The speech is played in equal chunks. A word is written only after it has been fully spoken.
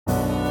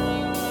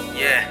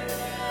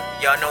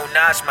Y'all know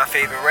Nas my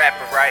favorite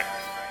rapper, right?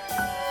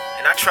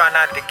 And I try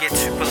not to get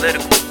too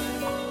political, but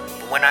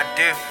when I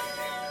do,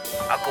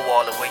 I go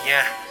all the way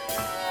in.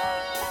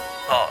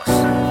 Pause.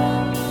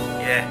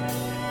 Yeah.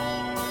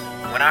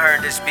 When I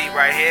heard this beat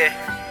right here,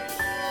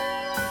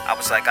 I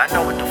was like, I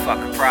know what the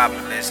fucking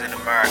problem is in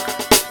America.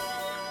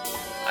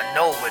 I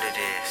know what it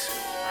is.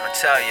 I'ma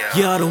tell y'all.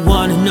 Y'all don't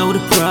wanna know the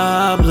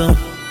problem.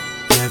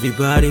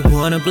 Everybody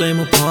wanna blame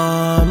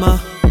Obama.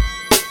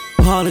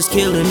 All is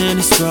killing and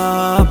it's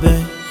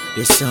robbing.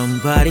 There's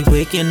somebody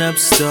waking up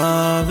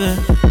starving.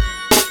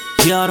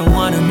 Y'all don't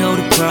wanna know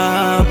the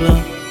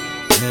problem.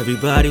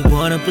 Everybody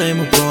wanna blame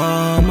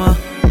Obama.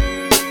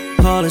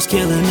 All is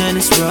killing and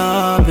it's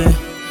robbing.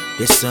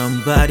 There's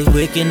somebody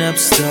waking up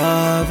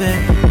starving.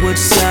 Which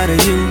side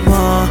are you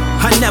on?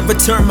 I never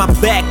turn my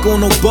back on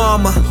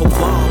Obama.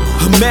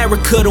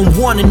 America don't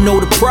wanna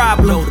know the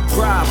problem.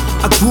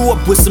 I grew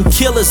up with some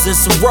killers and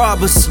some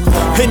robbers,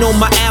 and on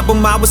my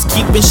album I was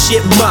keeping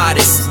shit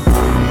modest.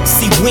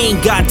 See, we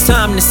ain't got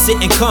time to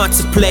sit and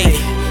contemplate.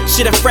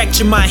 Shit, I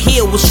fractured my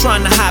heel, was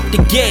trying to hop the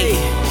gate.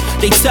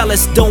 They tell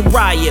us don't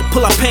riot,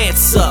 pull our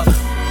pants up.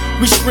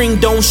 We scream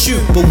don't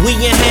shoot, but we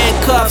in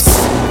handcuffs.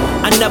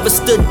 I never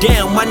stood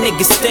down, my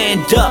niggas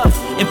stand up.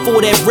 And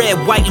for that red,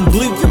 white, and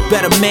blue, you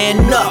better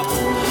man up.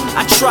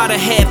 I try to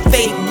have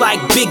faith like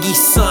Biggie's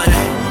son.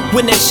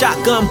 When that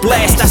shotgun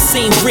blast, I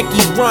seen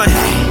Ricky run.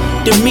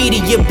 The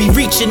media be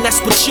reaching,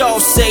 that's what y'all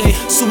say.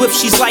 So if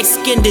she's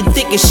light-skinned and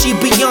thick, is she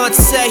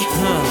Beyonce?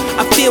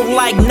 I feel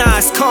like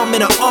Nas,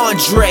 Carmen, or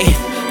Andre.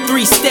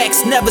 3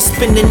 stacks, never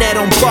spending that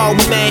on ball,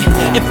 man.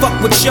 And fuck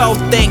what y'all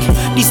think,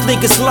 these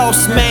niggas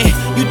lost, man.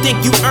 You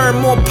think you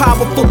earn more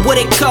power for what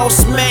it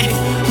costs, man?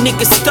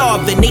 Niggas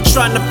starving, they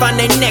tryna find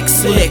their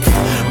next lick.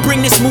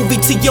 Bring this movie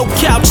to your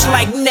couch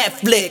like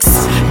Netflix.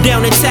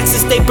 Down in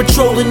Texas, they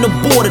patrolling the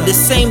border. The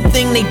same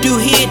thing they do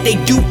here, they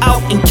do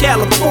out in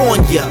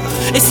California.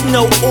 It's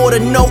no order,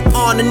 no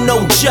honor,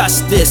 no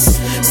justice.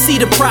 See,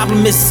 the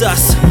problem is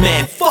us,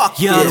 man, fuck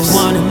this. Y'all don't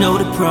wanna know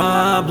the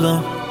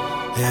problem.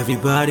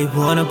 Everybody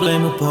wanna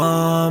blame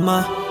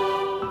Obama.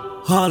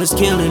 All is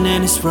killing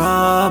and it's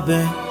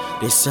robbing.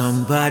 There's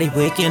somebody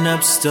waking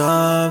up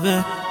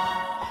starving.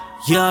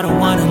 Y'all don't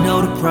wanna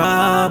know the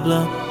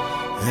problem.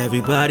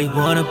 Everybody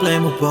wanna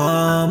blame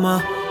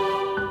Obama.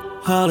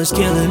 All is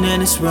killing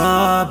and it's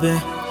robbing.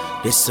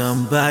 There's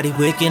somebody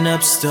waking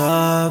up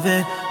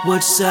starving.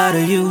 Which side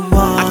are you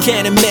on? I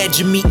can't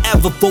imagine me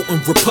ever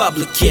voting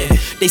Republican.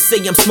 They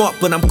say I'm smart,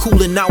 but I'm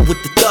cooling out with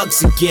the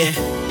thugs again.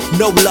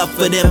 No love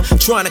for them,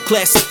 trying to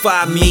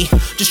classify me.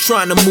 Just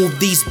trying to move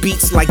these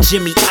beats like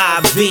Jimmy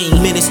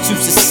Iovine. Menace to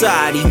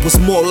society was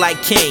more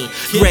like Kane.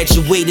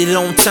 Graduated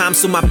on time,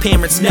 so my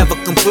parents never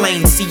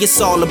complained. See,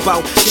 it's all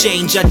about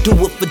change. I do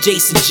it for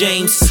Jason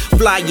James.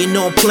 Flying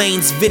on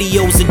planes,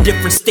 videos in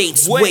different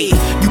states. Wait,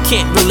 you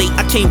can't relate,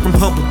 I came from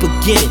humble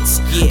beginnings.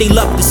 They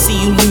love to see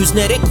you lose,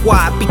 now they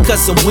quiet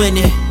because I'm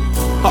winning.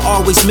 I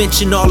always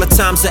mention all the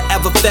times I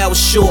ever fell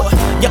short.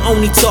 You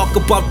only talk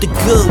about the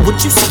good,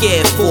 what you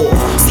scared for?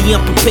 See,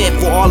 I'm prepared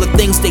for all the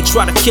things they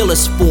try to kill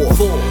us for.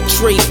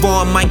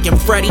 Trayvon, Mike, and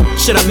Freddie,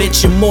 should I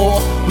mention more?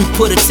 We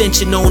put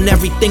attention on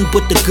everything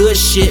but the good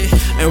shit.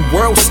 And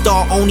World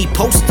Star only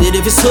posted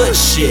if it's hood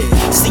shit.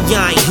 See,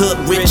 I ain't hood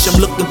rich, I'm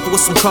looking for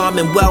some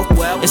commonwealth.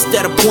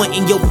 Instead of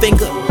pointing your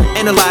finger,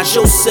 analyze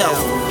yourself.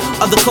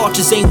 Other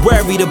cultures ain't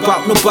worried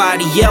about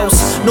nobody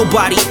else.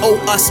 Nobody owe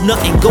us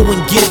nothing, go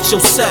and get it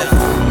yourself.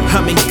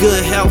 I'm in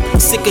good health,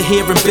 sick of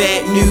hearing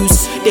bad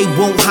news. They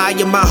won't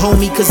hire my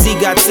homie cause he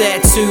got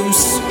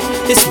tattoos.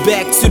 It's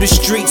back to the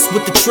streets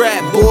with the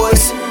trap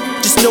boys.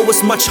 Just know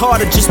it's much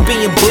harder just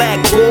being black,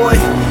 boy.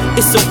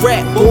 It's a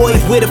rap, boy,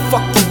 where the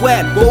fuck you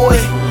at, boy?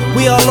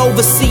 We all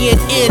over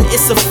CNN,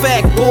 it's a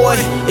fact, boy.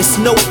 It's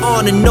no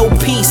honor, no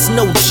peace,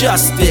 no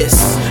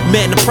justice.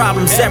 Man, the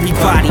problem's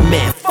everybody,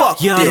 man, fuck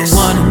this. Y'all don't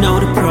wanna know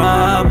the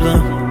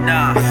problem.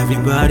 Nah.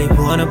 Everybody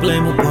wanna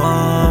blame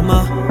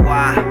Obama.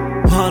 Why?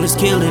 All is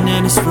killing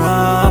and it's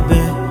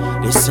robbing.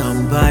 There's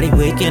somebody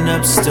waking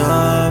up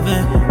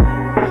starving.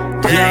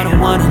 Y'all don't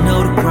wanna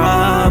know the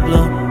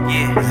problem.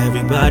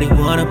 Everybody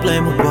wanna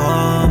blame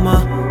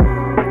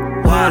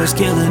Obama. All is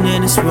killing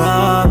and it's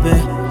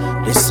robbing.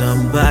 There's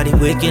somebody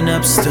waking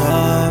up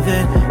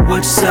starving.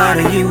 Which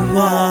side are you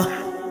on?